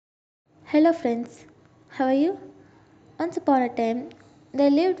Hello friends, how are you? Once upon a time, there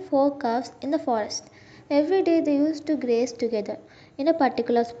lived four calves in the forest. Every day they used to graze together in a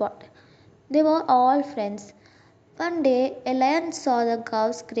particular spot. They were all friends. One day, a lion saw the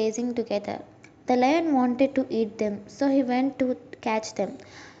calves grazing together. The lion wanted to eat them, so he went to catch them.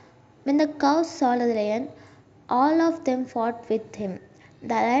 When the cows saw the lion, all of them fought with him.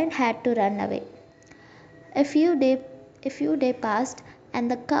 The lion had to run away. A few day a few days passed and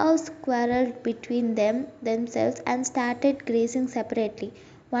the cows quarreled between themselves and started grazing separately.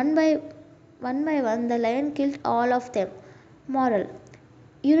 One by one the lion killed all of them. Moral: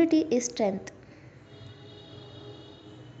 Unity is strength.